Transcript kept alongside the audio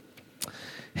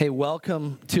Hey,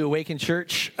 welcome to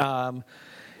AwakenChurch.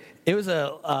 It was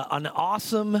an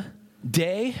awesome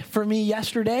day for me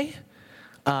yesterday.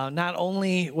 Not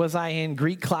only was I in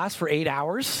Greek class for 8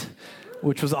 hours,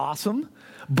 which was awesome,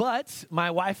 but my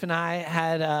wife and I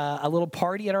had a little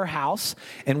party at our house,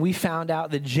 and we found out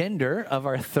the gender of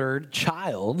our third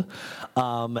child.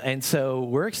 And so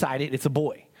we're excited. It's a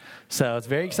boy. So it's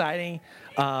very exciting.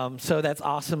 So that's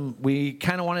awesome. We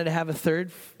kind of wanted to have a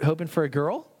third, hoping for a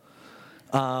girl.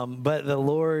 But the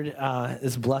Lord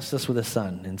has blessed us with a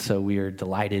son, and so we are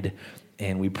delighted,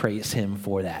 and we praise him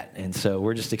for that. And so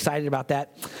we're just excited about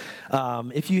that.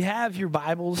 If you have your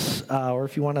Bibles, or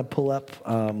if you want to pull up,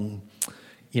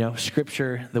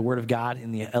 Scripture, the Word of God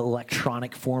in the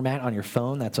electronic format on your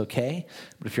phone, that's okay.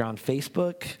 But if you're on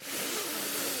Facebook,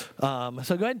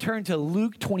 so go ahead and turn to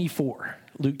Luke 24.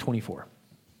 Luke 24.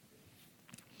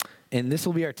 And this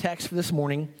will be our text for this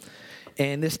morning.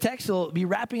 And this text will be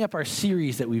wrapping up our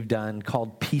series that we've done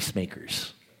called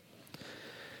Peacemakers.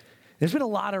 There's been a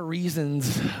lot of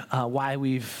reasons why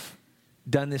we've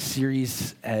done this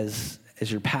series as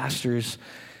your pastors.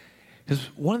 Because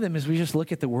one of them is we just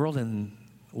look at the world and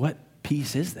what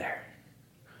peace is there?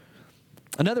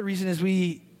 Another reason is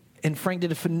and Frank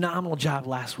did a phenomenal job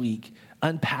last week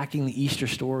unpacking the Easter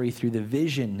story through the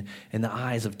vision in the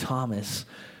eyes of Thomas.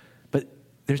 But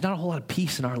there's not a whole lot of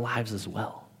peace in our lives as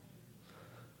well.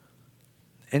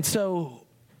 And so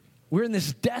we're in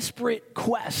this desperate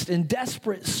quest and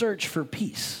desperate search for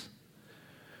peace.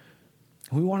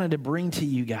 We wanted to bring to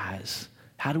you guys,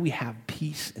 how do we have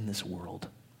peace in this world?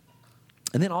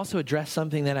 And then also address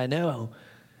something that I know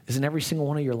is in every single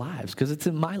one of your lives, because it's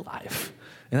in my life,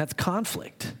 and that's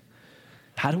conflict.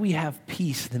 How do we have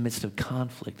peace in the midst of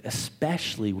conflict,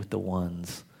 especially with the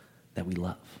ones that we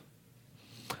love?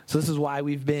 So this is why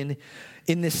we've been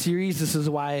in this series. This is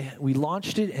why we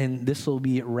launched it, and this will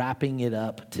be wrapping it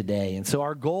up today. And so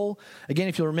our goal, again,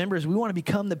 if you'll remember, is we want to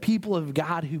become the people of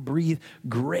God who breathe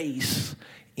grace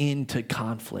into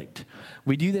conflict.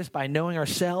 We do this by knowing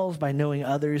ourselves, by knowing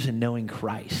others, and knowing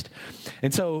Christ.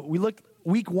 And so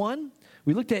week one,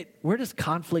 we looked at where does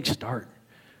conflict start?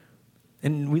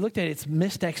 And we looked at its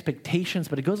missed expectations,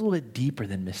 but it goes a little bit deeper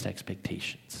than missed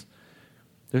expectations.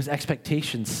 Those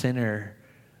expectations center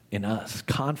in us.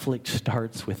 Conflict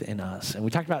starts within us. And we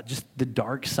talked about just the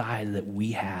dark side that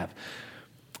we have.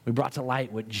 We brought to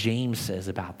light what James says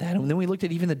about that. And then we looked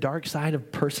at even the dark side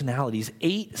of personalities,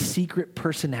 8 secret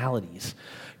personalities,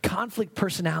 conflict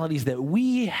personalities that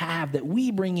we have, that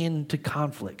we bring into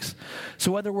conflicts.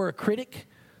 So whether we're a critic,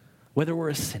 whether we're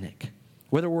a cynic,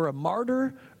 whether we're a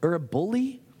martyr or a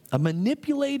bully, a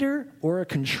manipulator or a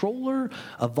controller,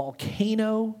 a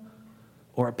volcano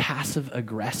or a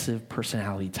passive-aggressive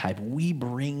personality type, we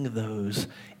bring those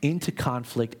into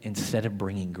conflict instead of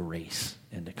bringing grace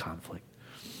into conflict.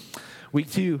 Week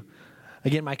 2,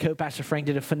 again, my co-pastor Frank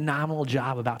did a phenomenal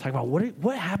job about talking about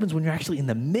what happens when you're actually in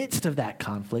the midst of that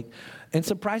conflict. And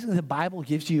surprisingly, the Bible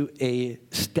gives you a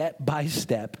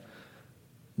step-by-step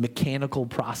mechanical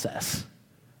process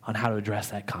on how to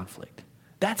address that conflict.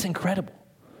 That's incredible.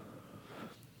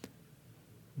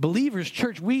 Believers,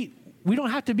 church, we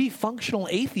don't have to be functional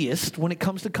atheists when it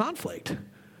comes to conflict.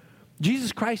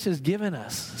 Jesus Christ has given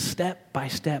us step by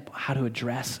step how to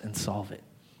address and solve it.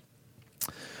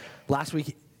 Last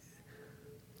week,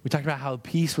 we talked about how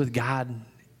peace with God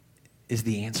is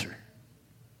the answer.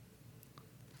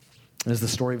 It was the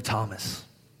story of Thomas.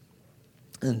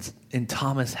 And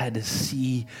Thomas had to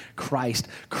see Christ.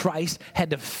 Christ had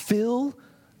to fill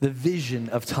the vision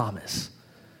of Thomas.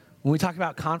 When we talk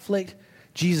about conflict,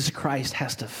 Jesus Christ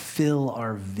has to fill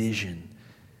our vision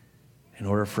in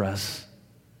order for us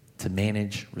to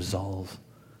manage, resolve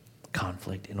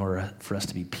conflict, in order for us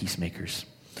to be peacemakers.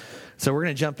 So we're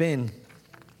going to jump in.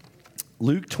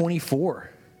 Luke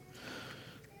 24.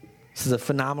 This is a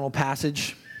phenomenal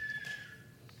passage.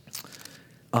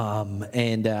 I'm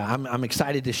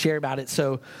excited to share about it.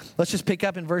 So let's just pick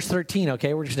up in verse 13,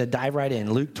 okay? We're just going to dive right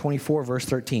in. Luke 24, verse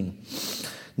 13.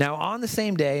 Now, on the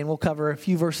same day, and we'll cover a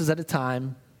few verses at a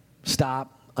time,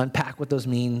 stop, unpack what those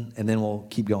mean, and then we'll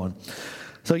keep going.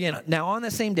 So again, now on the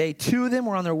same day, 2 of them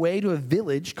were on their way to a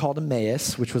village called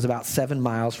Emmaus, which was about 7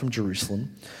 miles from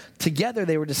Jerusalem. Together,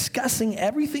 they were discussing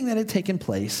everything that had taken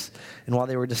place. And while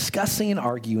they were discussing and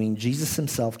arguing, Jesus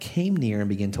himself came near and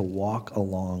began to walk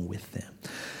along with them.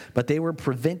 But they were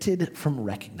prevented from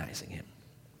recognizing him.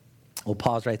 We'll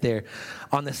pause right there.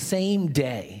 On the same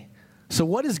day. So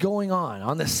what is going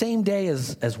on the same day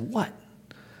as what?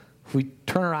 If we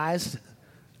turn our eyes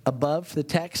above the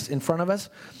text in front of us,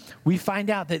 we find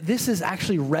out that this is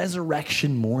actually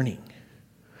resurrection morning.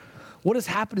 What has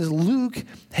happened is Luke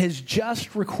has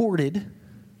just recorded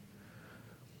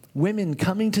women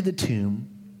coming to the tomb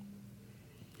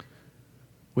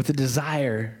with a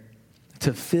desire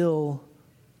to fill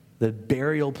the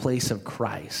burial place of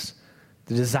Christ,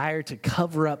 the desire to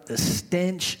cover up the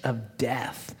stench of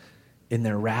death in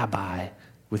their rabbi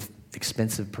with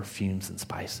expensive perfumes and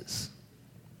spices.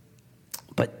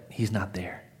 But he's not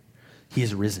there. He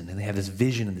is risen, and they have this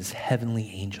vision of this heavenly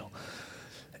angel.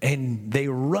 And they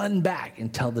run back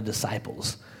and tell the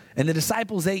disciples. And the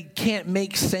disciples, they can't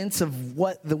make sense of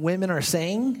what the women are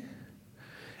saying.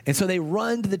 And so they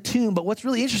run to the tomb. But what's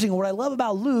really interesting, what I love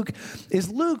about Luke, is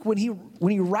Luke, when he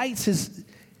writes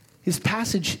his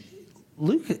passage,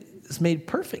 Luke has made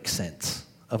perfect sense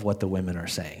of what the women are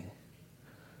saying.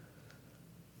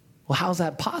 Well, how's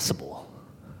that possible?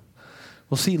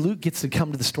 Well, see, Luke gets to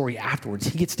come to the story afterwards.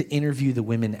 He gets to interview the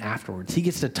women afterwards. He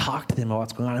gets to talk to them about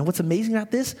what's going on. And what's amazing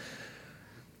about this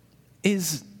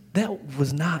is that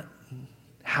was not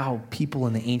how people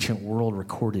in the ancient world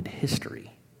recorded history.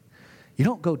 You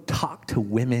don't go talk to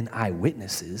women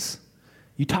eyewitnesses.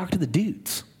 You talk to the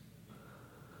dudes.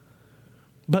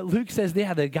 But Luke says,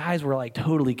 yeah, the guys were like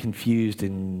totally confused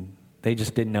and they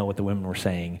just didn't know what the women were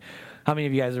saying. How many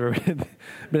of you guys have ever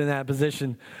been in that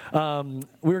position?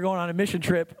 We were going on a mission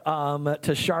trip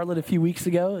to Charlotte a few weeks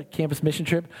ago, a campus mission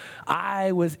trip.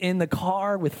 I was in the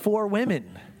car with 4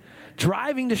 women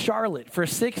driving to Charlotte for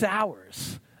 6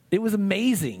 hours. It was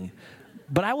amazing.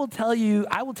 But I will tell you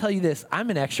this. I'm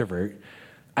an extrovert.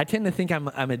 I tend to think I'm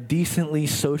a decently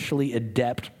socially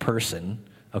adept person,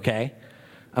 okay?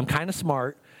 I'm kind of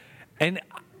smart. And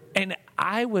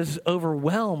I was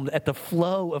overwhelmed at the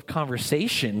flow of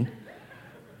conversation.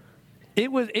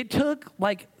 It took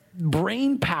like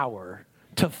brain power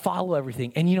to follow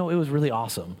everything. And, it was really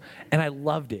awesome. And I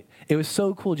loved it. It was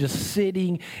so cool just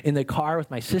sitting in the car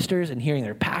with my sisters and hearing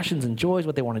their passions and joys,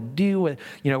 what they want to do,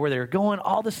 where they're going,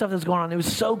 all the stuff that's going on. It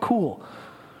was so cool.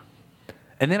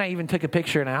 And then I even took a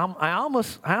picture, and I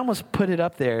almost put it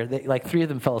up there. Like 3 of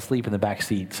them fell asleep in the back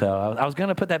seat. So I was going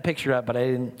to put that picture up, but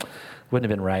wouldn't have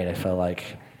been right, I felt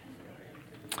like.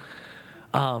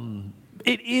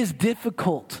 It is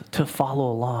difficult to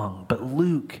follow along, but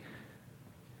Luke,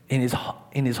 in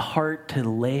his heart to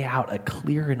lay out a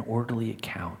clear and orderly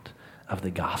account of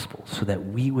the gospel so that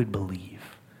we would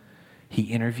believe, he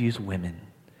interviews women,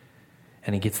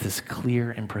 and he gets this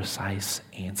clear and precise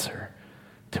answer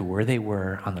to where they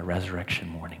were on the resurrection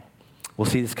morning. We'll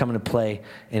see this come into play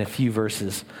in a few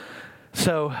verses.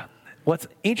 So what's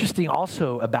interesting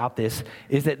also about this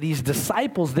is that these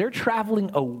disciples, they're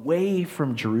traveling away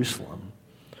from Jerusalem.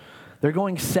 They're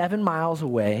going 7 miles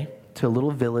away to a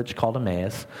little village called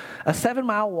Emmaus. A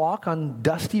 7-mile walk on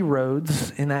dusty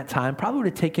roads in that time probably would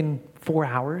have taken 4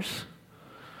 hours.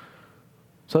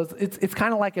 So it's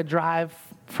kind of like a drive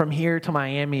from here to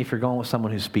Miami if you're going with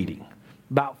someone who's speeding.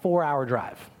 About 4-hour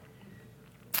drive.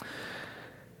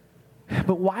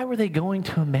 But why were they going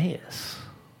to Emmaus?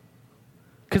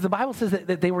 Because the Bible says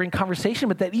that they were in conversation,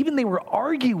 but that even they were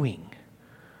arguing.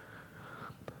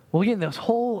 Well, again, this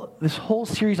whole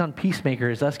series on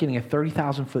Peacemakers is us getting a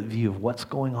 30,000-foot view of what's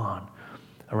going on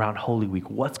around Holy Week,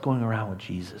 what's going around with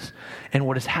Jesus. And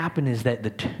what has happened is that the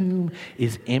tomb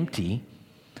is empty,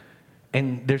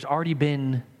 and there's already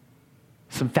been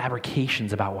some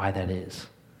fabrications about why that is.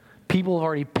 People have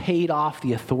already paid off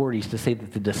the authorities to say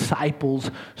that the disciples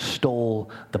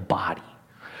stole the body.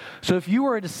 So if you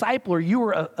were a disciple or you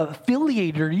were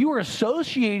affiliated or you were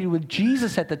associated with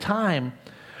Jesus at the time,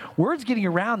 word's getting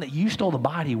around that you stole the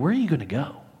body. Where are you going to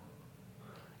go?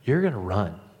 You're going to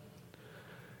run.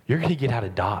 You're going to get out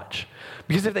of Dodge.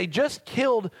 Because if they just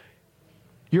killed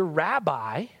your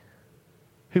rabbi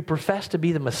who professed to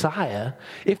be the Messiah,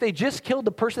 if they just killed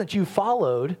the person that you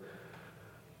followed,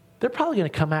 they're probably going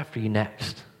to come after you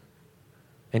next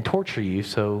and torture you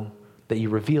so that you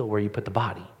reveal where you put the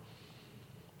body.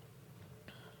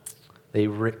 They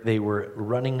were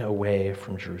running away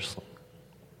from Jerusalem.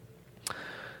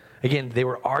 Again, they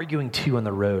were arguing too on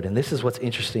the road, and this is what's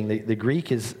interesting. The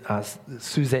Greek is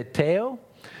souzeteo,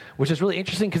 which is really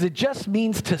interesting because it just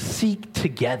means to seek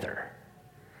together.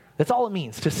 That's all it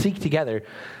means, to seek together.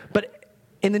 But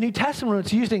in the New Testament, when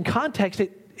it's used in context,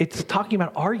 it's talking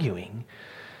about arguing.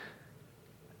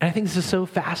 And I think this is so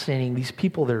fascinating. These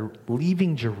people, they're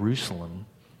leaving Jerusalem,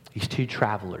 these 2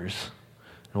 travelers,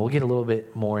 and we'll get a little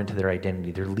bit more into their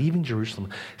identity. They're leaving Jerusalem,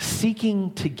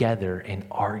 seeking together and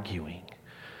arguing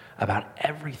about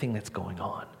everything that's going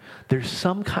on. There's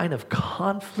some kind of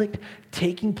conflict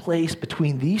taking place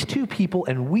between these 2 people,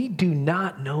 and we do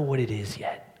not know what it is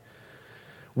yet.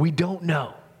 We don't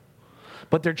know.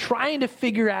 But they're trying to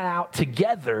figure it out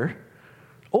together,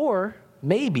 or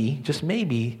maybe, just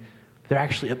maybe, they're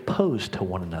actually opposed to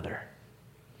one another.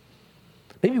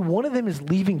 Maybe one of them is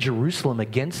leaving Jerusalem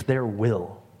against their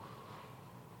will.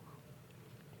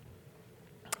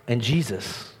 And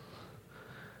Jesus,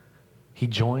 he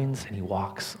joins and he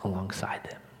walks alongside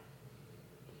them.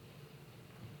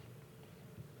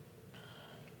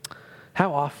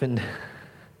 How often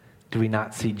do we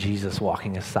not see Jesus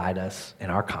walking beside us in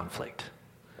our conflict?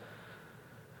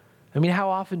 I mean, how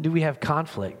often do we have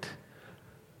conflict?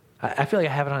 I feel like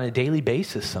I have it on a daily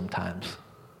basis sometimes.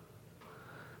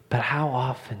 But how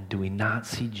often do we not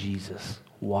see Jesus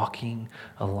walking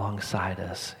alongside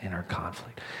us in our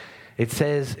conflict? It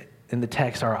says in the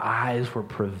text, their eyes were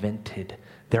prevented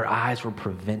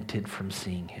from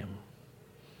seeing him.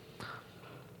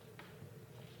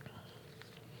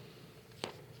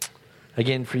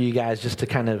 Again, for you guys, just to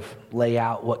kind of lay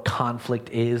out what conflict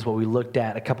is, what we looked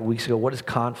at a couple weeks ago. What is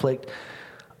conflict?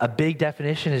 A big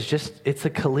definition is it's a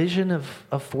collision of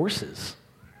forces.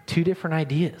 Two different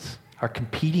ideas are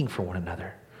competing for one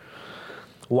another.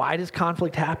 Why does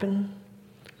conflict happen?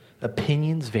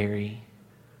 Opinions vary,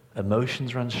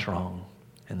 emotions run strong,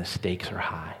 and the stakes are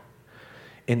high.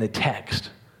 In the text,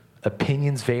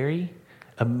 opinions vary,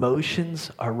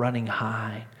 emotions are running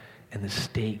high, and the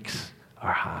stakes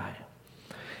are high.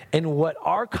 And what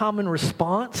our common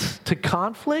response to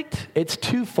conflict, it's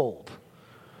twofold.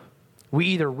 We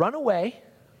either run away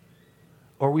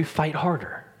or we fight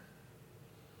harder.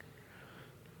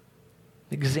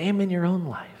 Examine your own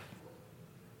life.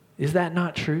 Is that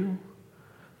not true?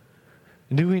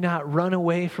 Do we not run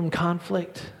away from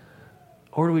conflict?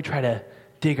 Or do we try to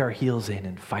dig our heels in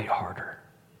and fight harder?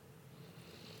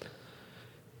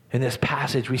 In this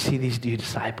passage, we see these two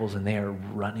disciples and they are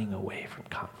running away from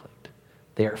conflict.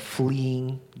 They are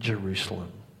fleeing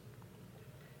Jerusalem.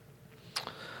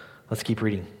 Let's keep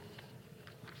reading.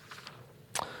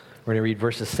 We're going to read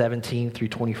verses 17 through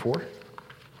 24.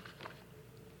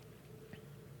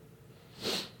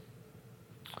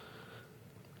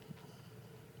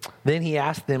 Then he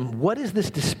asked them, "What is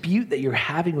this dispute that you're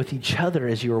having with each other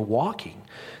as you are walking?"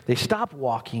 They stopped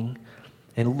walking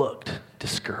and looked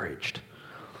discouraged.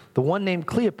 The one named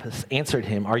Cleopas answered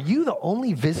him, "Are you the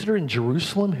only visitor in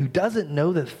Jerusalem who doesn't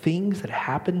know the things that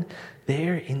happened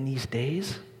there in these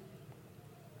days?"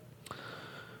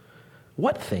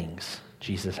 "What things?"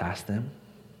 Jesus asked them.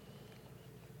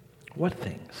 "What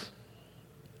things?"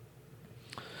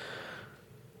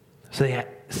 So they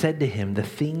said to him, "The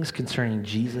things concerning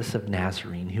Jesus of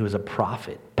Nazarene, who is a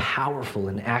prophet, powerful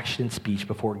in action and speech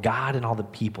before God and all the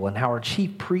people, and how our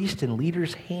chief priests and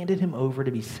leaders handed him over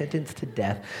to be sentenced to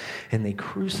death, and they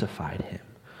crucified him.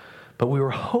 But we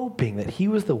were hoping that he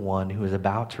was the one who was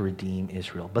about to redeem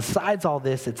Israel. Besides all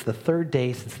this, it's the third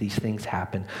day since these things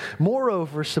happened.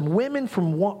 Moreover, some women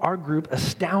from our group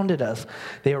astounded us.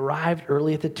 They arrived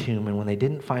early at the tomb, and when they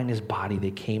didn't find his body, they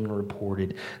came and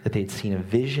reported that they'd seen a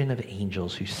vision of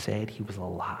angels who said he was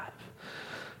alive.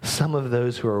 Some of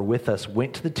those who were with us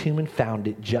went to the tomb and found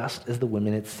it just as the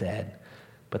women had said,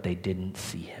 but they didn't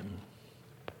see him."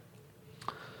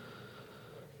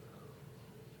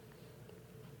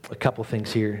 A couple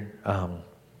things here. I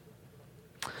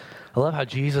love how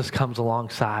Jesus comes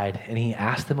alongside and he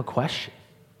asks them a question.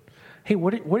 Hey,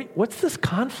 what's this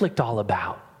conflict all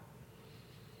about?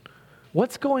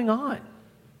 What's going on?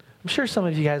 I'm sure some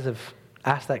of you guys have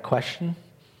asked that question.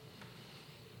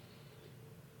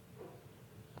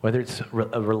 Whether it's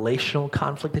a relational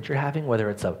conflict that you're having, whether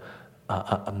it's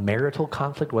a marital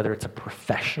conflict, whether it's a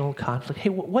professional conflict. Hey,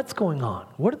 what's going on?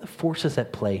 What are the forces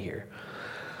at play here?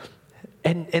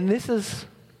 And this is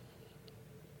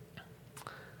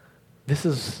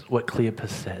what Cleopas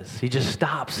says. He just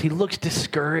stops. He looks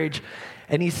discouraged.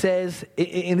 And he says,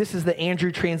 and this is the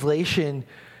Andrew translation,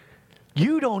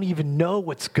 "You don't even know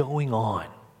what's going on.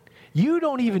 You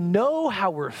don't even know how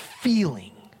we're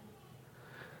feeling."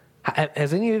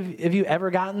 Has any of you ever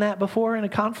gotten that before in a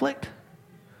conflict?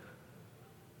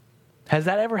 Has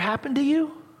that ever happened to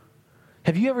you?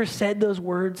 Have you ever said those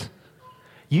words?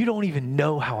 "You don't even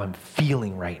know how I'm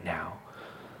feeling right now.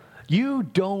 You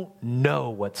don't know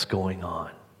what's going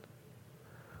on."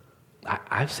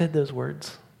 I've said those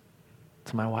words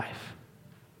to my wife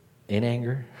in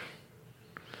anger.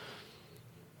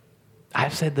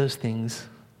 I've said those things.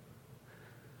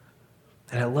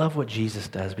 And I love what Jesus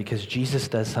does, because Jesus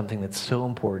does something that's so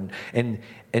important. And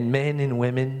men and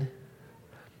women,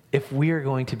 if we are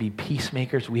going to be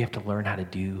peacemakers, we have to learn how to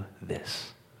do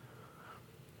this.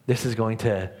 This is going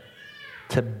to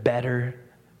better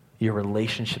your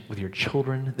relationship with your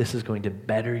children. This is going to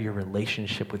better your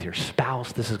relationship with your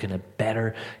spouse. This is going to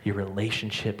better your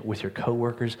relationship with your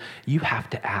coworkers. You have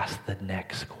to ask the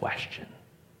next question.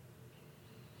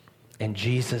 And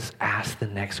Jesus asked the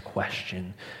next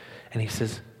question. And he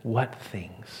says, what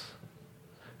things?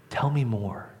 Tell me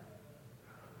more.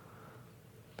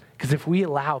 Because if we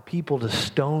allow people to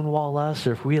stonewall us,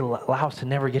 or if we allow us to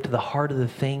never get to the heart of the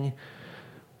thing,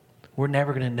 we're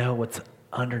never going to know what's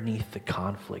underneath the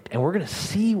conflict. And we're going to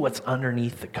see what's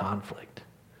underneath the conflict.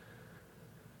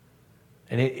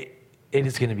 And it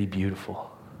is going to be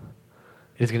beautiful.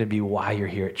 It is going to be why you're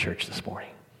here at church this morning.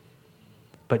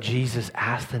 But Jesus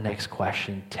asked the next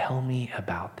question, tell me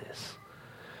about this.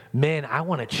 Men, I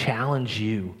want to challenge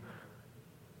you.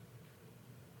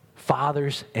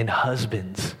 Fathers and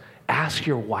husbands, ask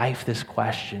your wife this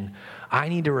question. I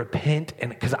need to repent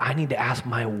because I need to ask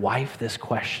my wife this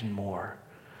question more.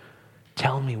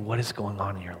 Tell me what is going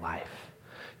on in your life.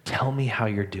 Tell me how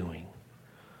you're doing.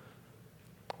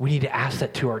 We need to ask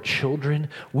that to our children.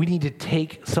 We need to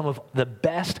take some of the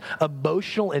best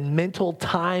emotional and mental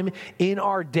time in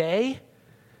our day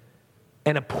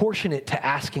and apportion it to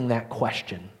asking that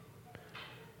question.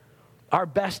 Our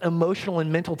best emotional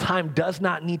and mental time does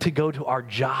not need to go to our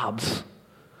jobs,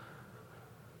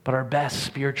 but our best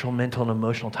spiritual, mental, and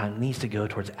emotional time needs to go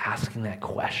towards asking that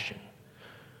question.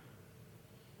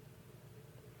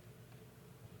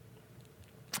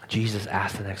 Jesus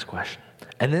asked the next question.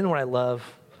 And then what I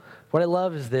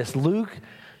love is this. Luke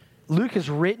has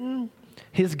written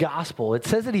his gospel. It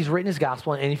says that he's written his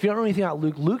gospel, and if you don't know anything about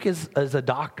Luke, Luke is a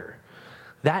doctor.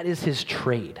 That is his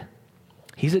trade.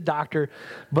 He's a doctor,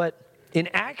 but in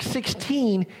Acts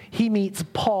 16, he meets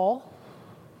Paul,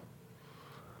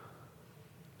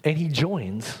 and he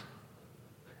joins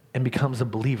and becomes a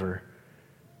believer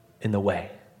in the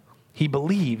way. He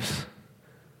believes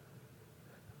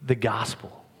the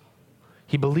gospel.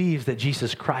 He believes that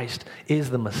Jesus Christ is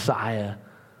the Messiah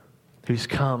who's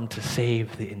come to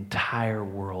save the entire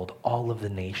world, all of the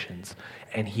nations,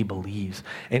 and he believes.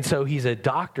 And so he's a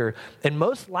doctor, and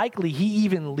most likely he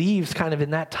even leaves kind of in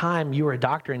that time. You were a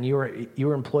doctor and you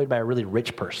were employed by a really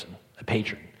rich person, a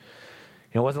patron.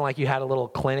 It wasn't like you had a little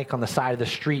clinic on the side of the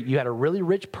street. You had a really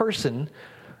rich person,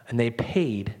 and they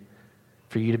paid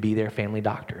for you to be their family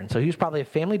doctor. And so he was probably a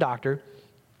family doctor,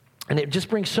 and it just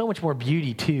brings so much more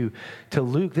beauty to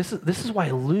Luke. This is why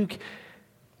Luke,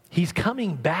 he's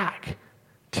coming back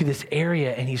to this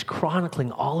area, and he's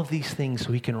chronicling all of these things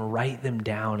so he can write them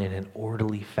down in an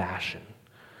orderly fashion.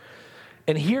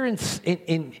 And here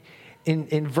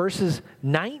in verses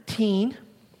 19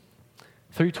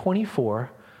 through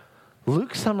 24,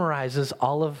 Luke summarizes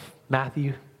all of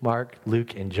Matthew, Mark,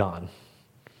 Luke, and John.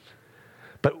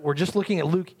 But we're just looking at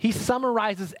Luke. He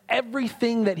summarizes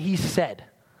everything that he said.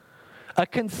 A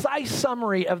concise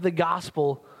summary of the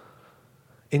gospel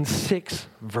in 6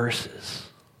 verses.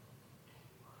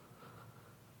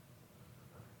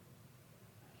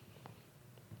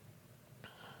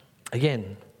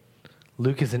 Again,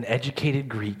 Luke is an educated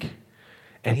Greek,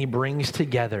 and he brings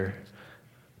together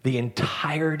the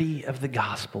entirety of the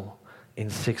gospel in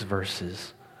 6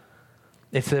 verses.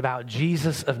 It's about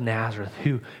Jesus of Nazareth,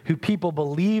 who people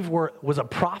believe was a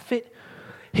prophet.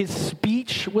 His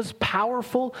speech was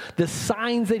powerful. The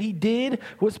signs that he did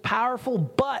was powerful,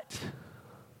 but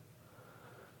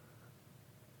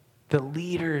the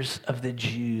leaders of the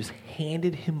Jews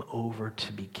handed him over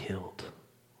to be killed.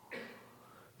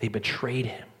 They betrayed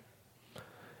him.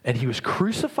 And he was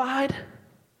crucified.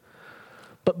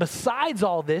 But besides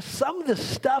all this, some of the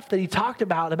stuff that he talked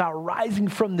about rising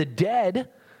from the dead,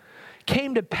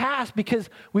 came to pass because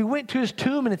we went to his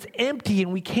tomb and it's empty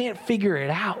and we can't figure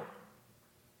it out.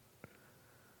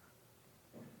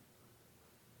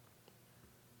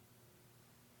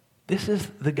 This is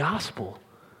the gospel.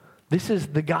 This is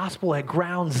the gospel at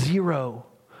ground zero.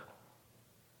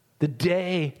 The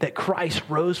day that Christ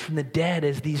rose from the dead,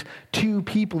 as these two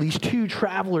people, these two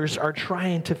travelers are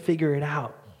trying to figure it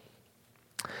out.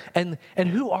 And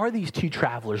who are these two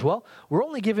travelers? Well, we're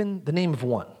only given the name of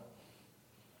one.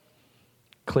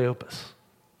 Cleopas.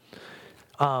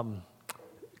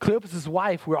 Cleopas'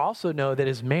 wife, we also know that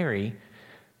is Mary.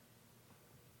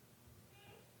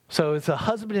 So it's a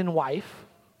husband and wife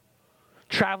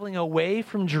traveling away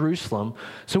from Jerusalem.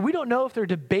 So we don't know if they're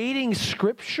debating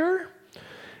scripture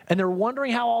and they're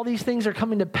wondering how all these things are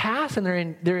coming to pass, and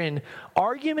they're in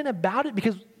argument about it,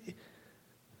 because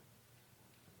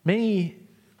many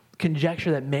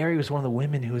conjecture that Mary was one of the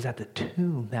women who was at the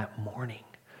tomb that morning.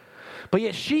 But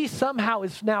yet she somehow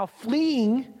is now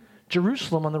fleeing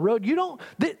Jerusalem on the road.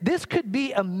 This could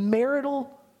be a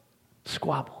marital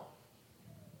squabble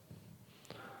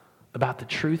about the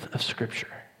truth of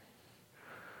Scripture,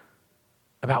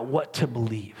 about what to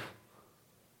believe.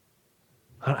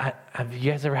 Have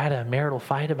you guys ever had a marital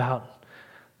fight about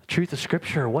the truth of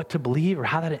Scripture, or what to believe, or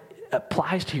how that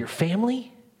applies to your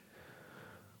family?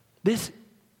 This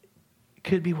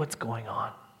could be what's going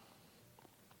on.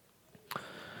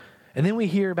 And then we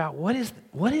hear about what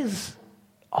is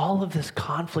all of this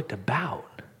conflict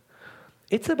about?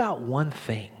 It's about one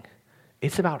thing.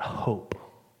 It's about hope.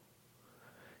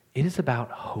 It is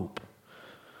about hope.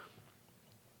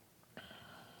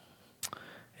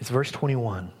 It's verse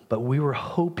 21. But we were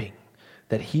hoping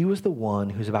that he was the one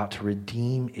who's about to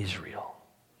redeem Israel.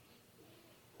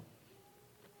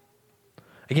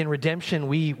 Again, redemption,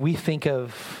 we think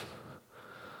of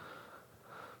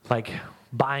like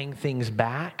buying things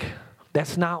back.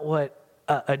 That's not what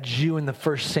a Jew in the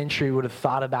first century would have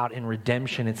thought about in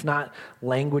redemption. It's not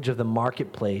language of the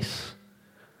marketplace.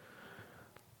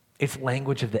 It's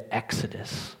language of the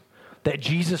Exodus. That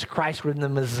Jesus Christ was the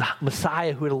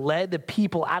Messiah who had led the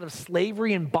people out of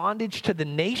slavery and bondage to the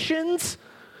nations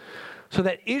so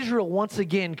that Israel once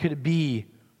again could be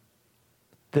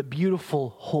the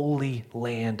beautiful, holy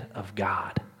land of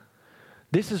God.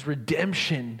 This is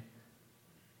redemption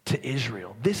to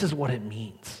Israel. This is what it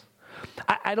means.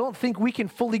 I don't think we can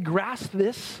fully grasp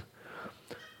this,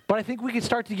 but I think we can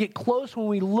start to get close when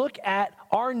we look at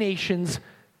our nation's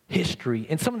history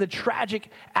and some of the tragic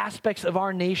aspects of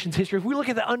our nation's history. If we look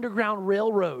at the Underground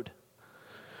Railroad,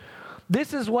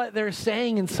 this is what they're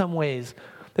saying in some ways,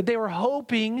 that they were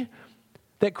hoping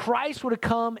that Christ would have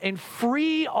come and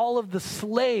free all of the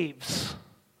slaves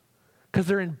because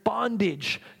they're in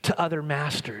bondage to other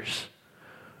masters.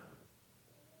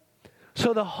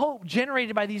 So the hope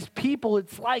generated by these people,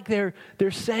 it's like they're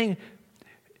saying,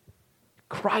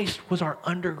 Christ was our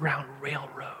Underground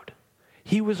Railroad.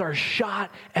 He was our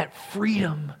shot at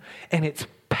freedom, and it's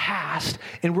past,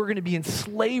 and we're going to be in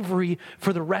slavery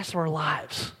for the rest of our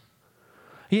lives.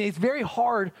 It's very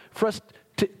hard for us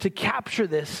to capture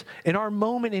this in our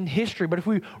moment in history, but if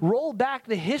we roll back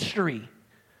the history,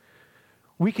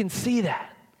 we can see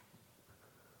that.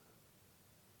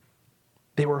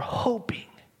 They were hoping.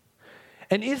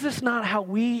 And is this not how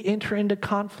we enter into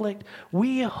conflict?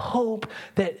 We hope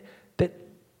that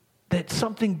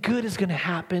something good is going to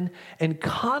happen, and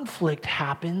conflict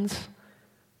happens,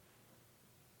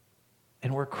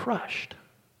 and we're crushed.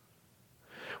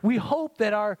 We hope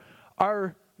that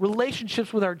our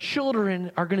relationships with our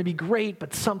children are going to be great,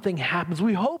 but something happens.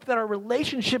 We hope that our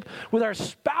relationship with our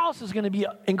spouse is going to be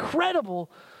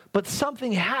incredible, but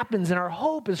something happens, and our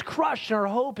hope is crushed, and our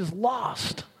hope is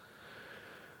lost.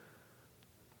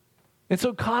 And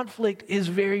so conflict is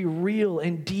very real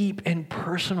and deep and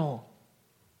personal.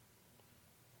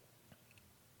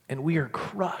 And we are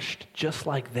crushed just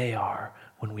like they are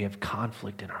when we have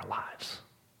conflict in our lives.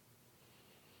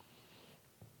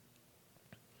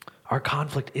 Our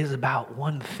conflict is about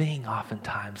one thing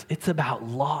oftentimes. It's about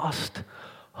lost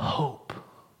hope.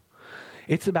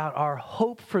 It's about our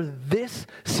hope for this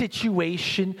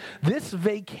situation, this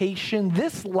vacation,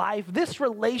 this life, this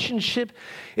relationship.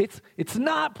 It's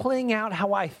not playing out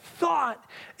how I thought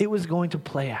it was going to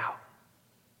play out.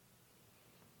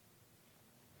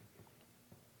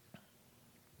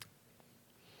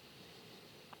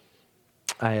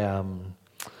 I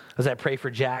was at Pray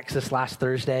for Jacks this last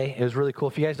Thursday. It was really cool.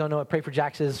 If you guys don't know what Pray for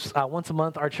Jacks is, once a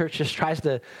month our church just tries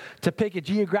to pick a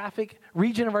geographic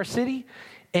region of our city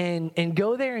and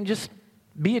go there and just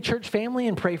be a church family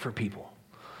and pray for people.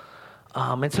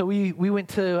 And so we went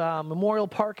to Memorial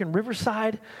Park in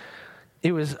Riverside.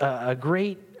 It was a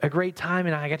great time,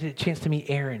 and I got the chance to meet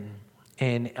Aaron.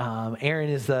 And Aaron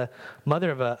is the mother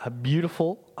of a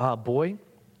beautiful boy,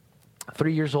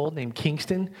 3 years old, named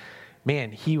Kingston.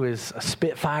 Man, he was a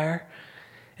spitfire.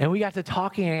 And we got to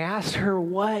talking, and I asked her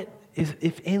what is,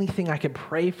 if anything, I could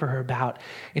pray for her about.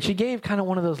 And she gave kind of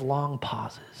one of those long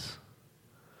pauses.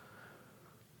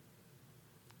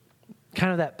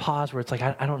 Kind of that pause where it's like,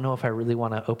 I don't know if I really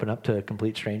want to open up to a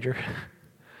complete stranger.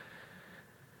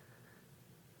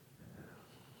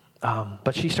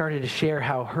 But she started to share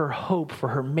how her hope for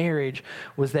her marriage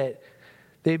was that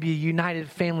they'd be a united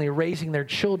family raising their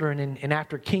children. And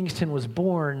after Kingston was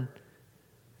born,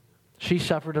 she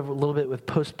suffered a little bit with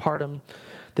postpartum.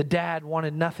 The dad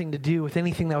wanted nothing to do with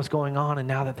anything that was going on, and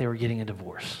now that they were getting a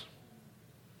divorce.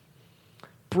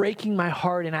 Breaking my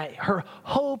heart, and her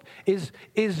hope is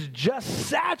just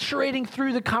saturating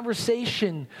through the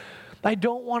conversation. I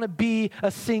don't want to be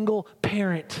a single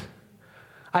parent.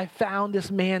 I found this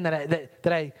man that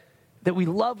we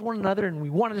loved one another, and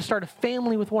we wanted to start a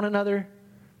family with one another.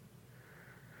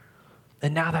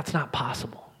 And now that's not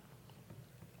possible.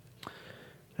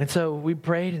 And so we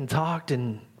prayed and talked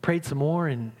and prayed some more,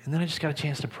 and then I just got a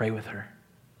chance to pray with her.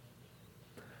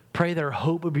 Pray that her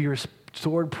hope would be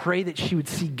restored. Pray that she would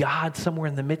see God somewhere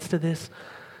in the midst of this.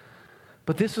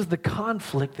 But this was the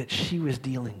conflict that she was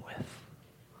dealing with.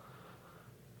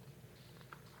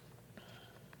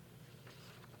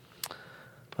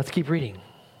 Let's keep reading.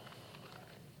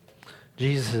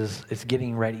 Jesus is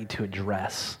getting ready to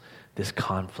address this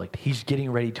conflict. He's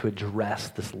getting ready to address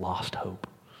this lost hope.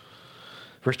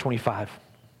 Verse 25.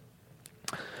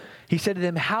 He said to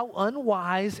them, "How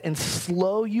unwise and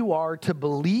slow you are to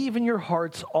believe in your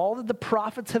hearts all that the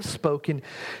prophets have spoken.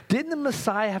 Didn't the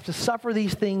Messiah have to suffer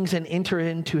these things and enter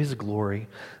into his glory?"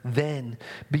 Then,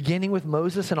 beginning with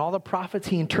Moses and all the prophets,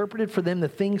 he interpreted for them the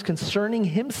things concerning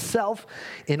himself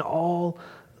in all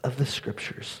of the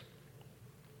scriptures.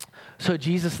 So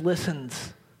Jesus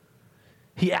listens.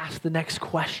 He asks the next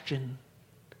question.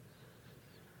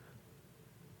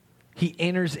 He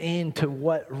enters into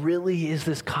what really is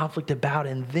this conflict about,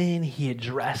 and then he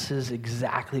addresses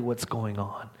exactly what's going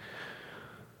on.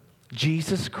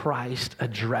 Jesus Christ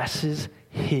addresses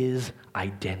his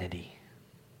identity.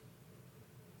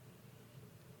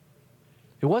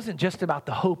 It wasn't just about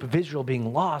the hope of Israel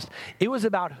being lost. It was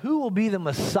about who will be the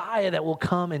Messiah that will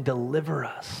come and deliver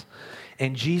us.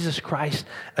 And Jesus Christ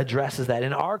addresses that.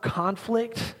 In our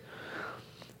conflict,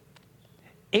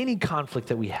 any conflict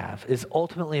that we have is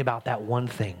ultimately about that one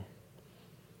thing.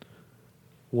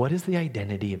 What is the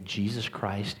identity of Jesus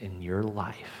Christ in your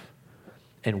life?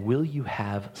 And will you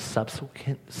have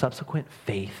subsequent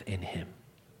faith in him?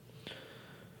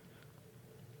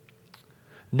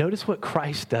 Notice what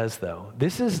Christ does, though.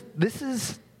 This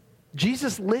is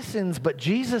Jesus listens, but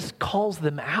Jesus calls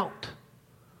them out.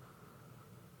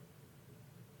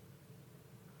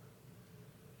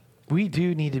 We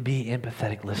do need to be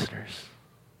empathetic listeners.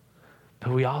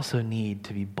 But we also need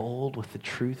to be bold with the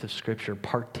truth of Scripture,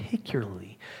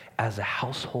 particularly as a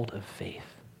household of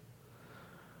faith.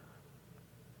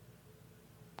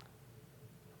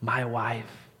 My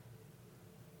wife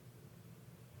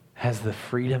has the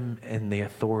freedom and the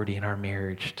authority in our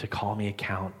marriage to call me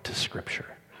account to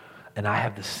Scripture. And I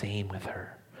have the same with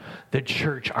her. The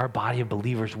church, our body of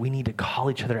believers, we need to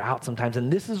call each other out sometimes.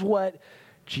 And this is what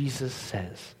Jesus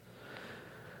says.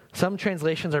 Some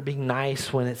translations are being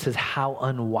nice when it says, "How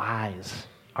unwise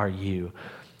are you?"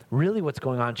 Really what's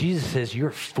going on, Jesus says, "You're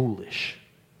foolish."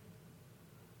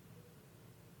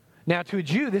 Now to a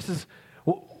Jew, this is,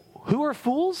 who are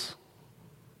fools?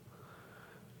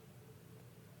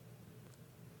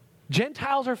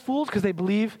 Gentiles are fools because they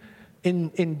believe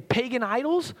in pagan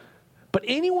idols, but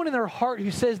anyone in their heart who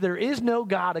says there is no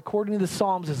God, according to the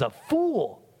Psalms, is a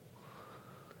fool.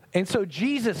 And so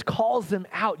Jesus calls them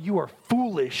out. You are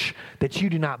foolish that you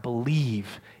do not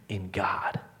believe in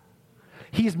God.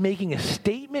 He is making a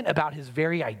statement about his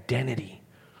very identity.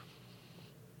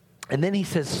 And then he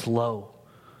says slow.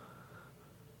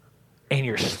 And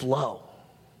you're slow.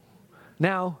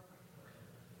 Now,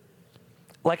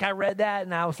 like I read that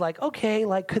and I was like, okay,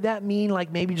 like could that mean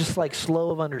like maybe just like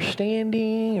slow of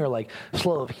understanding or like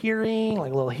slow of hearing,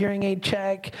 like a little hearing aid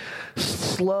check,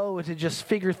 slow to just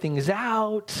figure things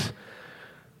out?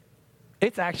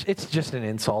 It's just an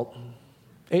insult.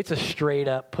 It's a straight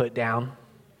up put down.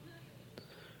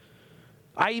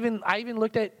 I even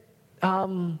looked at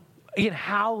again,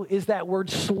 how is that word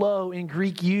slow in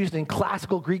Greek used in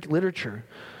classical Greek literature?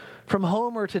 From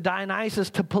Homer to Dionysus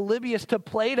to Polybius to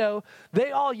Plato,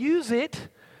 they all use it,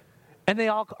 and they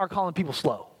all are calling people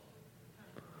slow.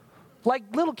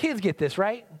 Like little kids get this,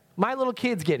 right? My little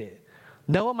kids get it.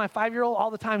 Noah, my 5-year-old,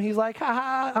 all the time, he's like,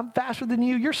 "Ha, I'm faster than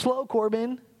you. You're slow,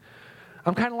 Corbin."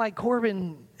 I'm kind of like,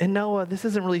 "Corbin and Noah, this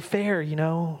isn't really fair, you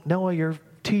know. Noah, you're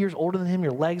 2 years older than him.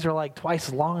 Your legs are like twice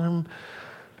as long as him."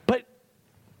 But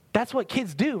that's what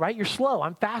kids do, right? You're slow.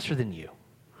 I'm faster than you.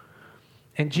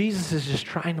 And Jesus is just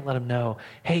trying to let him know,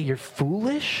 hey, you're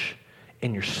foolish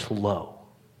and you're slow.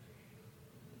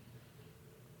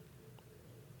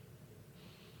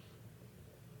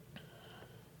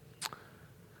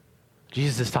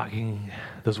 Jesus is talking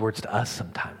those words to us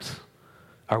sometimes.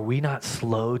 Are we not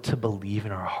slow to believe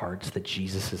in our hearts that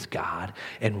Jesus is God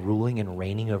and ruling and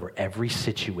reigning over every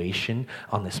situation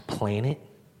on this planet?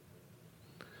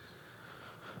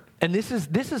 And this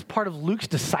is part of Luke's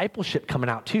discipleship coming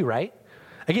out too, right?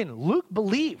 Again, Luke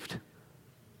believed.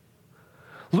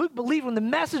 Luke believed when the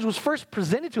message was first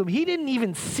presented to him. He didn't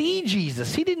even see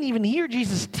Jesus. He didn't even hear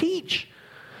Jesus teach.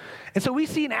 And so we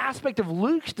see an aspect of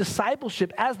Luke's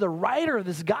discipleship as the writer of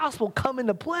this gospel come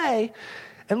into play.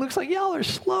 And Luke's like, y'all are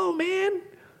slow, man.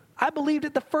 I believed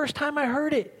it the first time I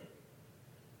heard it.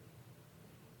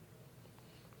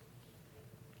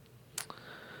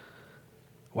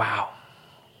 Wow.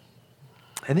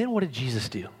 And then what did Jesus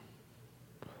do?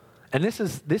 And this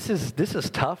is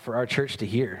tough for our church to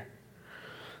hear.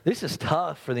 This is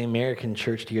tough for the American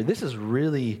church to hear. This is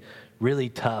really, really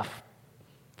tough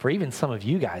for even some of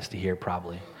you guys to hear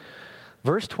probably.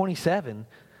 Verse 27,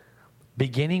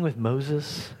 Beginning with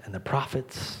Moses and the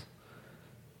prophets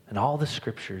and all the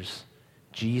scriptures,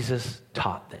 Jesus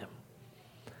taught them.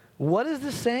 What is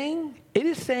this saying? It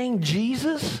is saying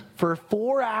Jesus, for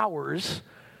 4 hours,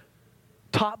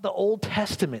 taught the Old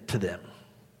Testament to them.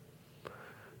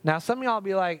 Now, some of y'all will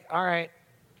be like, all right,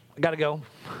 I got to go.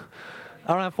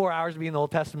 I don't have 4 hours to be in the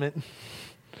Old Testament.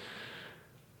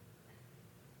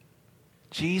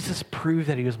 Jesus proved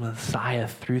that he was Messiah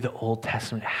through the Old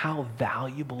Testament. How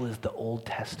valuable is the Old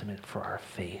Testament for our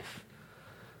faith?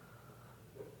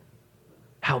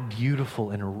 How beautiful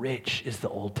and rich is the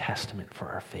Old Testament for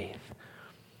our faith?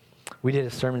 We did a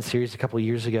sermon series a couple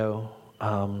years ago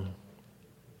on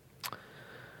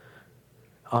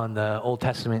the Old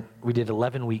Testament. We did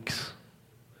 11 weeks.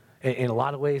 In a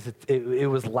lot of ways, it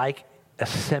was like a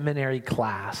seminary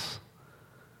class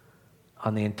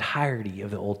on the entirety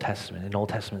of the Old Testament, an Old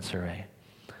Testament survey.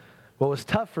 What was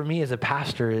tough for me as a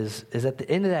pastor is at the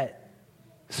end of that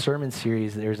sermon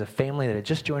series, there was a family that had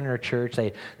just joined our church.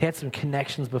 They had some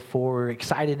connections before. We were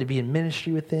excited to be in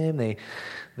ministry with them. They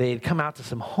had come out to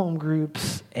some home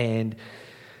groups, and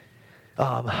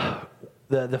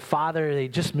the father, they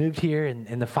just moved here,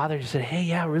 and the father just said, hey,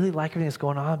 yeah, I really like everything that's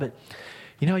going on, but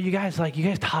you guys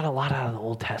taught a lot out of the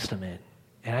Old Testament.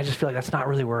 And I just feel like that's not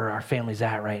really where our family's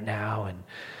at right now.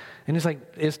 And it's like,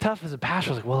 it's tough as a pastor.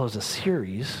 I was like, well, it was a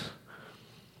series.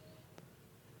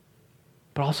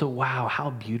 But also, wow,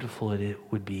 how beautiful it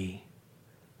would be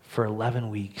for 11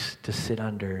 weeks to sit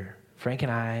under. Frank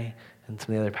and I and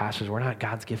some of the other pastors, we're not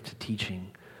God's gift to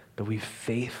teaching, but we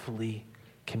faithfully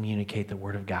communicate the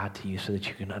word of God to you so that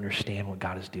you can understand what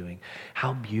God is doing.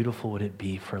 How beautiful would it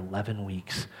be for 11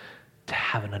 weeks to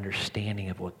have an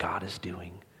understanding of what God is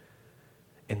doing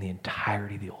in the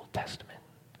entirety of the Old Testament?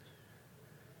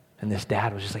 And this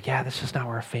dad was just like, yeah, that's just not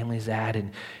where our family's at.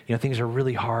 And, things are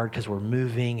really hard because we're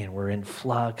moving and we're in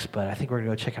flux, but I think we're going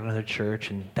to go check out another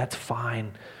church, and that's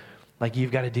fine. Like,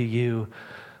 you've got to do you.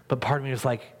 But part of me was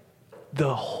like,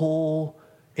 the whole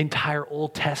entire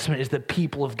Old Testament is the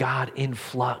people of God in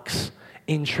flux,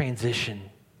 in transition.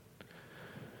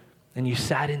 And you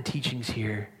sat in teachings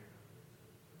here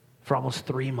for almost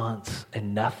 3 months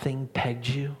and nothing pegged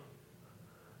you.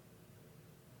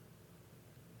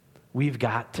 We've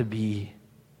got to be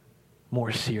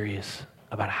more serious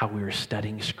about how we are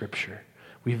studying Scripture.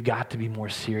 We've got to be more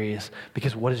serious,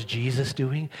 because what is Jesus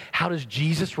doing? How does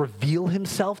Jesus reveal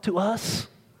himself to us?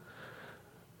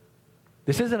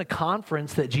 This isn't a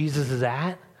conference that Jesus is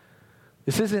at.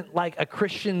 This isn't like a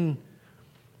Christian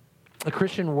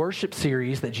worship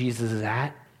series that Jesus is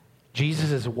at.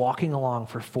 Jesus is walking along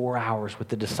for 4 hours with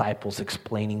the disciples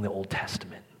explaining the Old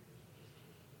Testament.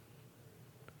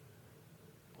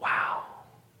 Wow.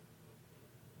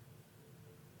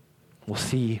 We'll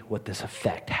see what this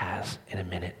effect has in a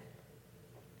minute.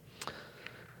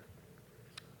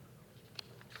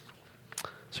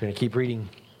 So we're going to keep reading.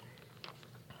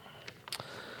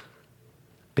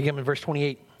 Beginning in verse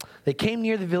 28. They came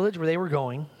near the village where they were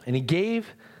going, and he gave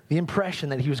the impression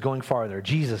that he was going farther.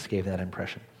 Jesus gave that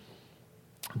impression.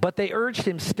 But they urged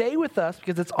him, stay with us,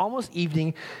 because it's almost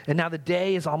evening, and now the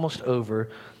day is almost over.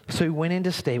 So he went in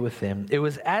to stay with them. It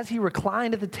was as he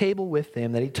reclined at the table with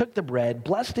them that he took the bread,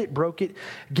 blessed it, broke it,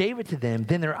 gave it to them.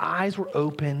 Then their eyes were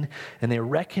open, and they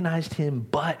recognized him,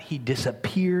 but he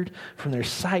disappeared from their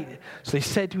sight. So they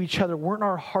said to each other, weren't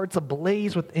our hearts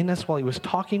ablaze within us while he was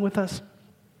talking with us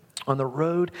on the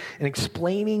road and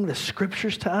explaining the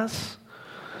scriptures to us?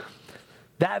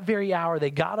 That very hour, they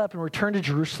got up and returned to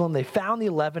Jerusalem. They found the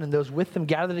 11 and those with them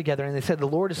gathered together, and they said, the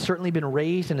Lord has certainly been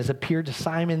raised and has appeared to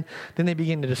Simon. Then they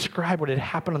began to describe what had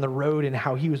happened on the road and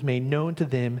how he was made known to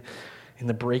them in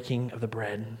the breaking of the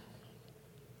bread.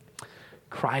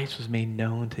 Christ was made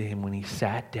known to him when he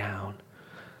sat down.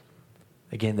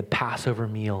 Again, the Passover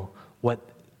meal, what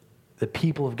the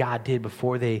people of God did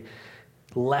before they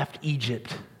left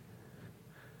Egypt.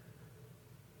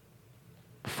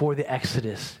 Before the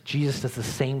Exodus, Jesus does the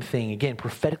same thing. Again,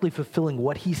 prophetically fulfilling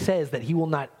what he says, that he will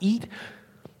not eat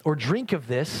or drink of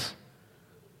this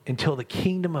until the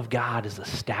kingdom of God is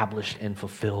established and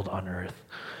fulfilled on earth.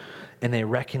 And they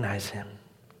recognize him.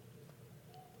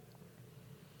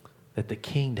 That the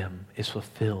kingdom is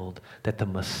fulfilled, that the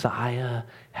Messiah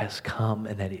has come,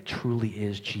 and that it truly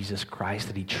is Jesus Christ,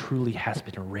 that he truly has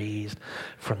been raised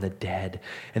from the dead.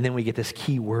 And then we get this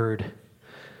key word.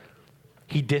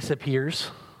 He disappears,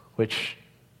 which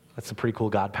that's a pretty cool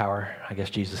God power. I guess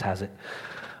Jesus has it.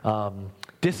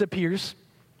 Disappears.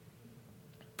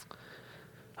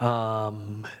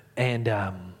 And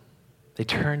they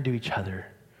turn to each other.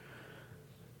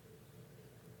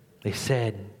 They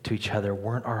said to each other,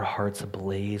 weren't our hearts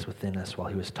ablaze within us while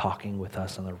he was talking with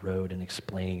us on the road and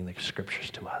explaining the scriptures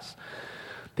to us?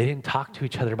 They didn't talk to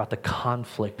each other about the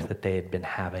conflict that they had been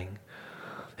having.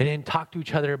 They didn't talk to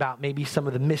each other about maybe some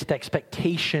of the missed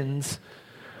expectations.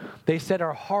 They said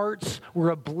our hearts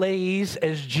were ablaze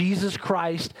as Jesus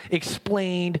Christ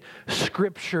explained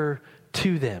scripture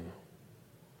to them.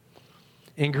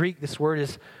 In Greek, this word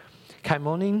is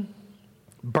kaimonin,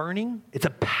 burning. It's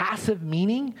a passive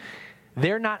meaning.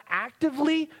 They're not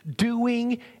actively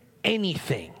doing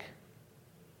anything.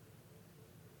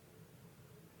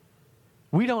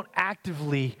 We don't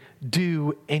actively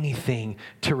do anything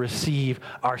to receive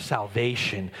our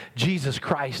salvation. Jesus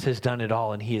Christ has done it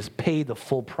all, and he has paid the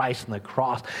full price on the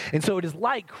cross. And so it is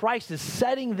like Christ is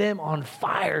setting them on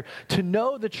fire to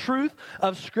know the truth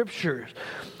of Scriptures.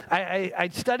 I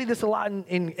studied this a lot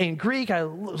in Greek. I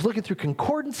was looking through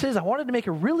concordances. I wanted to make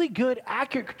a really good,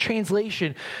 accurate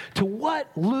translation to what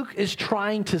Luke is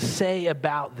trying to say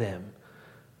about them.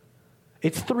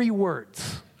 It's 3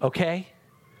 words, okay?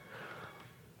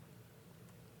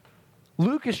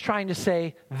 Luke is trying to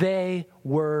say they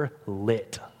were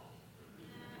lit.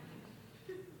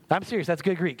 I'm serious, that's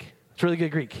good Greek. It's really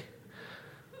good Greek.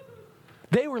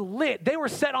 They were lit. They were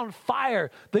set on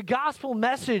fire. The gospel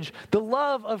message, the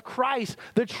love of Christ,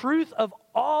 the truth of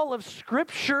all of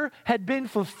Scripture had been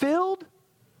fulfilled.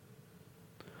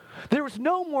 There was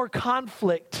no more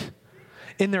conflict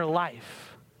in their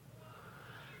life.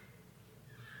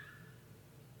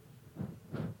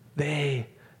 They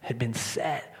had been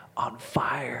set on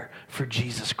fire for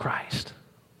Jesus Christ.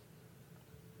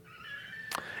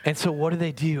 And so what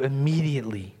do?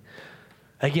 Immediately?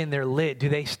 Again, they're lit. Do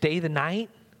they stay the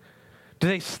night? Do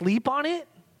they sleep on it?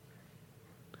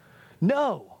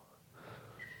 No.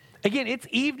 Again, it's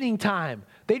evening time.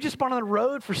 They just been on the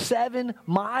road for 7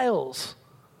 miles.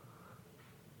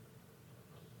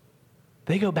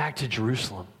 They go back to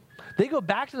Jerusalem. They go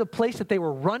back to the place that they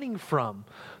were running from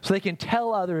so they can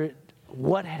tell others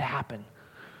what had happened.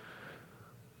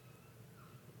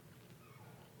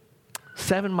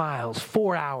 7 miles,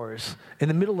 4 hours, in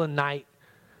the middle of the night,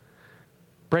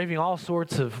 braving all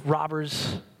sorts of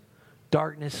robbers,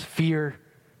 darkness, fear,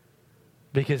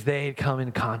 because they had come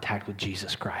in contact with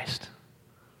Jesus Christ.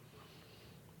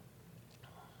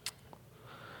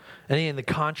 And again, the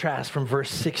contrast from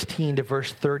verse 16 to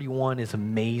verse 31 is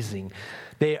amazing.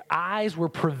 Their eyes were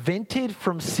prevented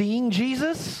from seeing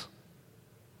Jesus,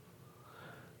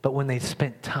 but when they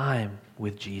spent time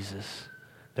with Jesus,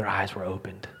 their eyes were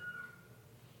opened.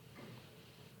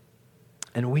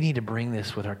 And we need to bring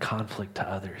this with our conflict to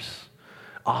others.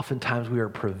 Oftentimes we are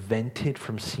prevented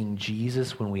from seeing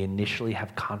Jesus when we initially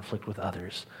have conflict with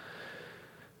others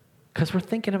because we're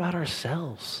thinking about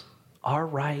ourselves, our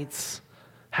rights,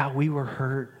 how we were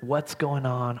hurt, what's going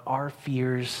on, our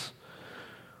fears.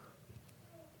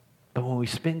 But when we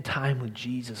spend time with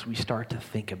Jesus, we start to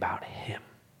think about him.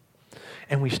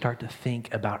 And we start to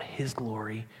think about his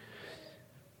glory.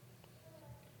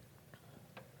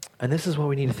 And this is what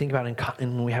we need to think about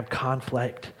when we have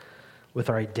conflict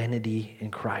with our identity in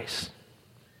Christ.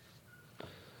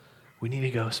 We need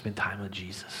to go spend time with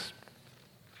Jesus.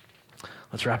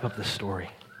 Let's wrap up this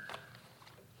story.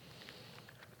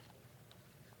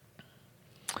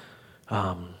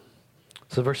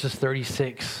 So verses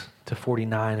 36 to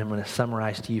 49, I'm going to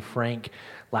summarize to you. Frank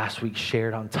last week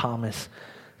shared on Thomas.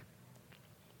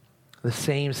 The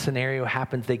same scenario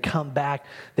happens. They come back.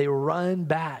 They run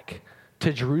back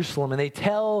to Jerusalem, and they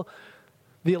tell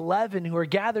the 11 who are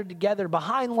gathered together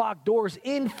behind locked doors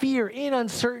in fear, in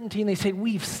uncertainty, and they say,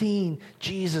 we've seen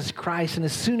Jesus Christ. And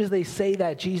as soon as they say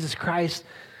that, Jesus Christ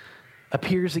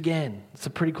appears again. It's a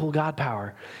pretty cool God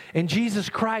power. And Jesus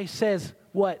Christ says,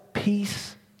 what?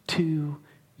 Peace to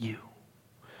you.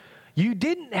 You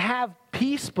didn't have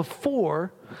peace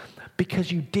before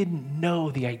because you didn't know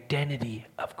the identity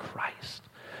of Christ.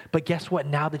 But guess what?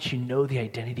 Now that you know the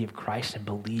identity of Christ and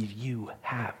believe, you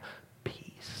have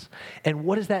peace. And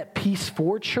what is that peace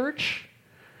for, church?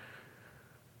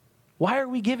 Why are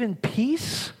we given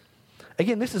peace?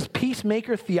 Again, this is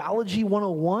Peacemaker Theology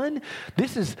 101.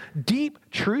 This is deep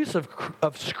truths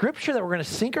of Scripture that we're going to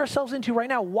sink ourselves into right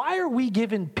now. Why are we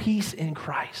given peace in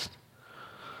Christ?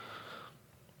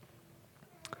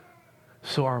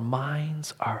 So our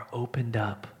minds are opened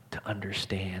up to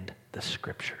understand the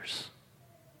Scriptures.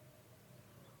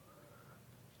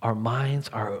 Our minds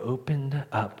are opened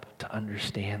up to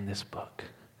understand this book.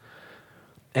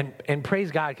 And praise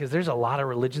God, because there's a lot of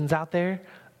religions out there.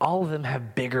 All of them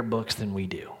have bigger books than we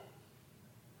do.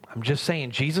 I'm just saying,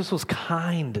 Jesus was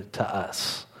kind to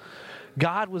us.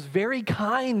 God was very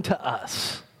kind to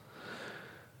us.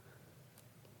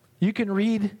 You can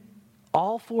read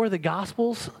all 4 of the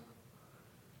Gospels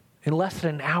in less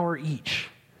than an hour each.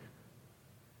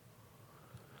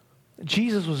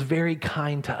 Jesus was very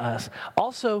kind to us.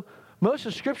 Also, most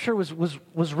of Scripture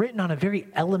was written on a very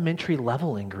elementary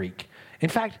level in Greek. In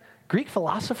fact, Greek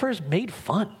philosophers made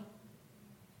fun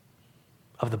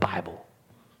of the Bible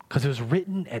because it was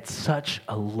written at such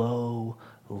a low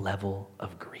level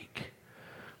of Greek.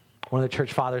 One of the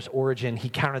church fathers, Origen, he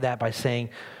countered that by saying,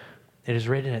 it is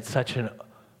written at such a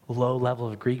low level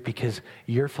of Greek because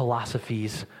your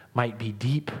philosophies might be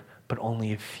deep, but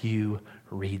only a few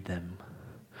read them.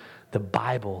 The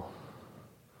Bible,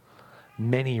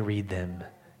 many read them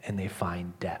and they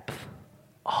find depth.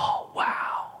 Oh,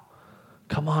 wow.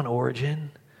 Come on,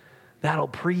 Origen. That'll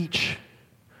preach.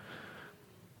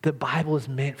 The Bible is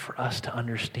meant for us to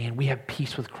understand. We have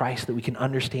peace with Christ that we can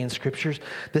understand Scriptures.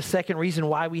 The second reason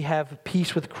why we have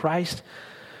peace with Christ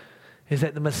is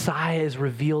that the Messiah is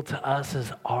revealed to us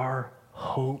as our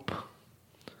hope,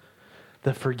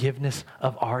 the forgiveness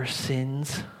of our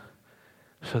sins,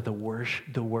 so that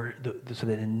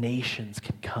the nations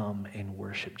can come and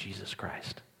worship Jesus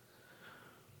Christ.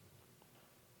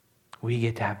 We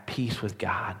get to have peace with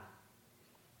God.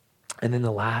 And then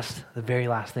the very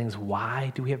last thing is,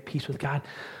 why do we have peace with God?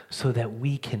 So that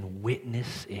we can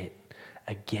witness it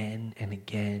again and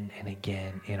again and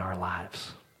again in our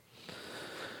lives.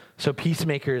 So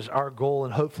Peacemakers, our goal,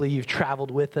 and hopefully you've traveled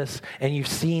with us and you've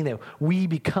seen that we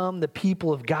become the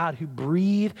people of God who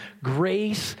breathe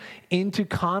grace into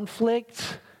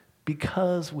conflict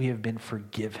because we have been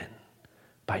forgiven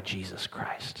by Jesus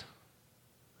Christ.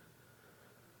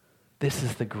 This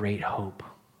is the great hope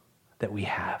that we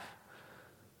have,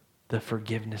 the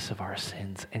forgiveness of our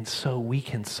sins. And so we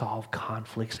can solve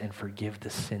conflicts and forgive the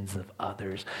sins of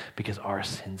others because our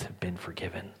sins have been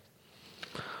forgiven.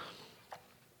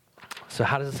 So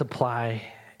how does this apply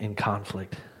in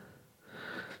conflict?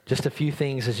 Just a few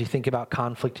things as you think about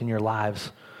conflict in your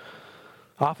lives.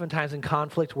 Oftentimes in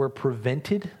conflict, we're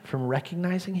prevented from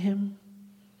recognizing him,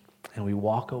 and we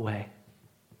walk away.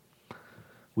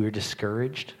 We're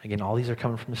discouraged. Again, all these are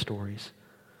coming from the stories.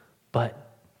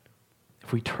 But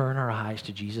if we turn our eyes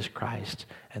to Jesus Christ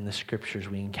and the Scriptures,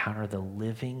 we encounter the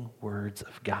living words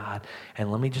of God.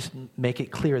 And let me just make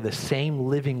it clear, the same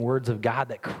living words of God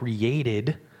that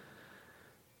created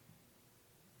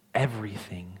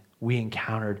everything we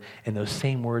encountered, and those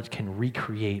same words can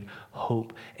recreate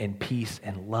hope and peace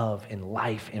and love and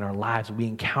life in our lives. We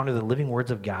encounter the living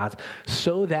words of God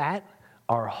so that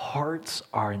our hearts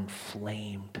are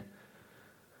inflamed,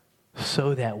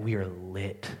 so that we are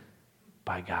lit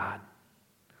by God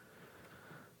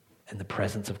in the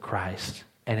presence of Christ.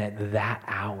 And at that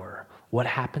hour, what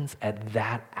happens at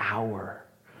that hour?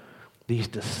 These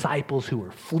disciples who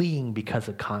were fleeing because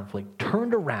of conflict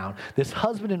turned around. This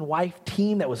husband and wife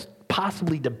team that was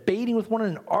possibly debating with one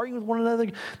another and arguing with one another,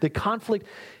 the conflict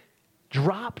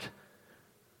dropped,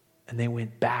 and they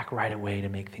went back right away to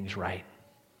make things right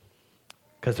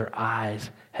because their eyes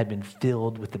had been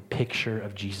filled with the picture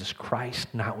of Jesus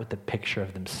Christ, not with the picture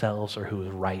of themselves or who was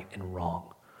right and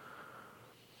wrong.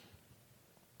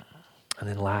 And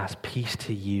then last, peace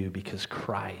to you because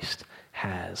Christ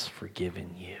has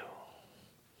forgiven you.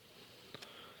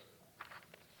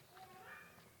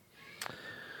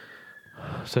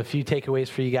 So a few takeaways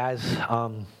for you guys.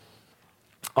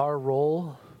 Our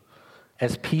role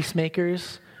as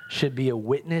peacemakers should be a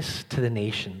witness to the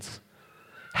nations.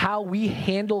 How we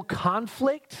handle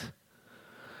conflict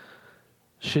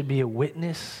should be a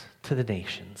witness to the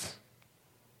nations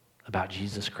about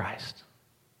Jesus Christ.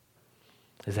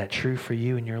 Is that true for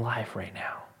you in your life right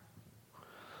now?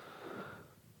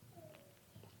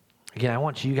 Again, I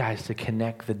want you guys to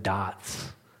connect the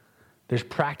dots. There's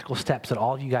practical steps that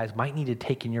all of you guys might need to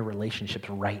take in your relationships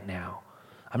right now.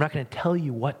 I'm not going to tell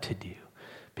you what to do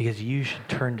because you should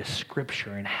turn to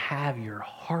Scripture and have your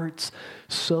hearts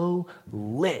so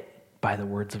lit by the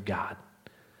words of God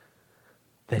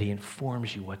that he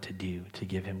informs you what to do to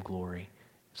give him glory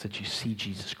so that you see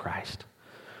Jesus Christ.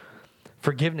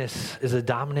 Forgiveness is a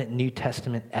dominant New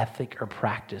Testament ethic or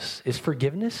practice. Is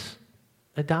forgiveness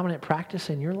a dominant practice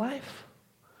in your life?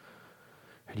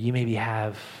 Or do you maybe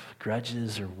have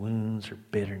grudges or wounds or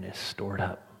bitterness stored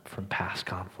up from past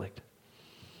conflict?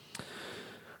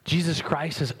 Jesus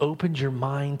Christ has opened your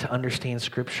mind to understand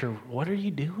Scripture. What are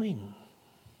you doing?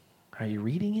 Are you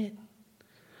reading it?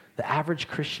 The average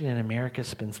Christian in America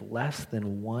spends less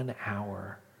than 1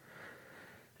 hour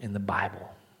in the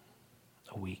Bible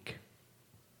a week.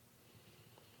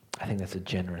 I think that's a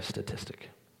generous statistic.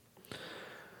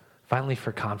 Finally,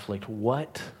 for conflict,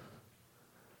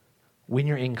 when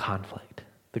you're in conflict,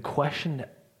 the question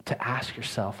to ask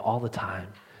yourself all the time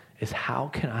is, how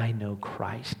can I know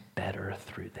Christ better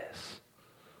through this?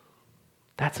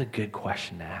 That's a good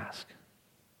question to ask.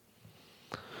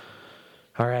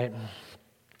 All right,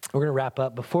 we're going to wrap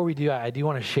up. Before we do, I do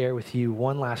want to share with you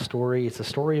one last story. It's a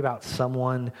story about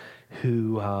someone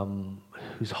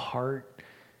whose heart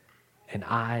and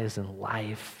eyes and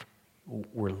life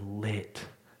were lit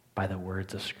by the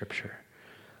words of Scripture.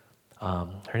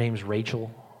 Her name's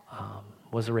Rachel.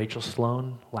 Was it Rachel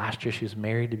Sloan? Last year she was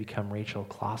married to become Rachel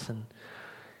Clausen.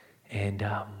 And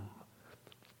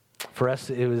for us,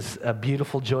 it was a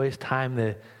beautiful, joyous time.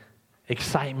 The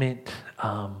excitement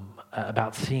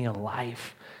about seeing a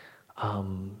life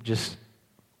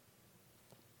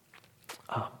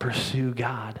pursue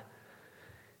God.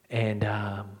 And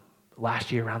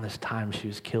last year around this time, she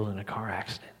was killed in a car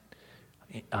accident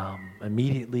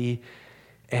immediately.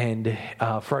 And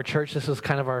for our church, this was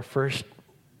kind of our first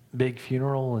big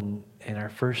funeral and our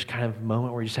first kind of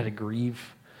moment where we just had to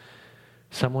grieve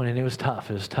someone. And it was tough.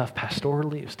 It was tough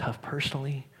pastorally. It was tough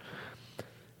personally.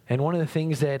 And one of the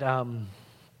things that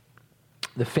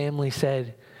the family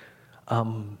said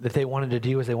that they wanted to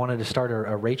do is they wanted to start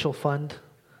a Rachel Fund.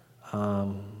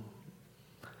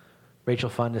 Rachel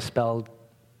Fund is spelled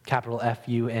capital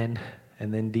F-U-N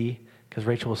and then D, because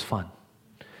Rachel was fun.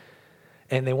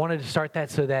 And they wanted to start that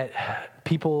so that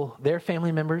people, their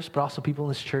family members, but also people in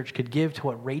this church, could give to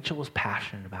what Rachel was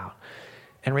passionate about.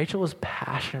 And Rachel was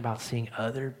passionate about seeing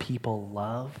other people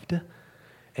loved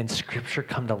and Scripture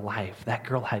come to life. That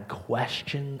girl had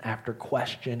question after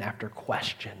question after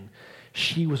question.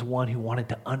 She was one who wanted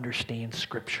to understand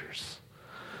Scriptures.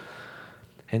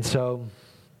 And so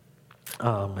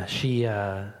she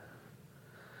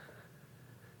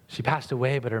passed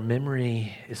away, but her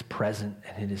memory is present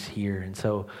and it is here. And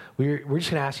so we're just going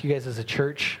to ask you guys as a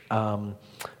church for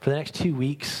the next 2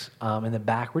 weeks in the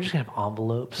back, we're just going to have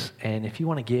envelopes. And if you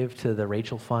want to give to the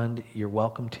Rachel Fund, you're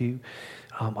welcome to.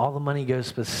 All the money goes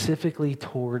specifically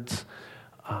towards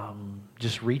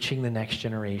just reaching the next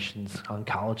generations on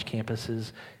college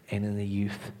campuses and in the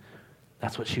youth.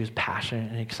 That's what she was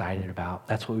passionate and excited about.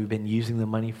 That's what we've been using the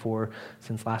money for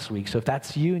since last week. So if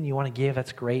that's you and you want to give,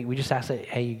 that's great. We just ask that,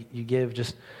 hey, you give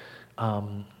just,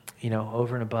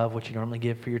 over and above what you normally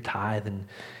give for your tithe.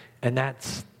 And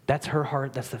that's her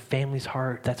heart. That's the family's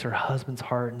heart. That's her husband's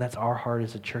heart. And that's our heart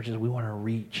as a church, is we want to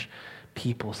reach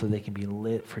people so they can be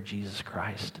lit for Jesus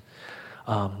Christ.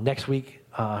 Next week,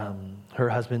 her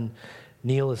husband,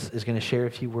 Neil, is going to share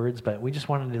a few words, but we just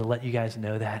wanted to let you guys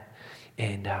know that.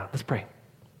 And let's pray.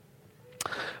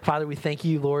 Father, we thank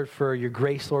you, Lord, for your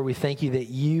grace, Lord. We thank you that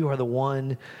you are the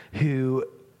one who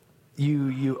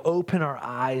you open our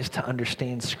eyes to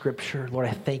understand Scripture. Lord,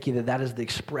 I thank you that is the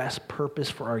express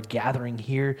purpose for our gathering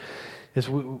here, is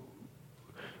we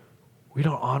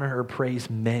don't honor or praise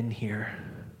men here.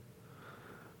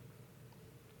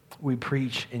 We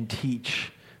preach and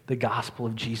teach the gospel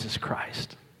of Jesus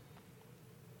Christ.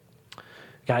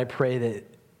 God, I pray that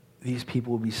these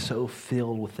people will be so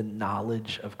filled with the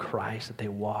knowledge of Christ that they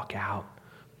walk out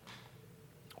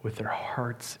with their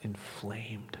hearts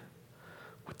inflamed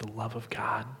with the love of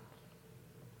God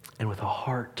and with a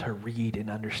heart to read and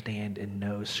understand and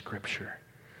know Scripture.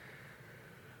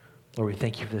 Lord, we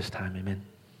thank you for this time. Amen.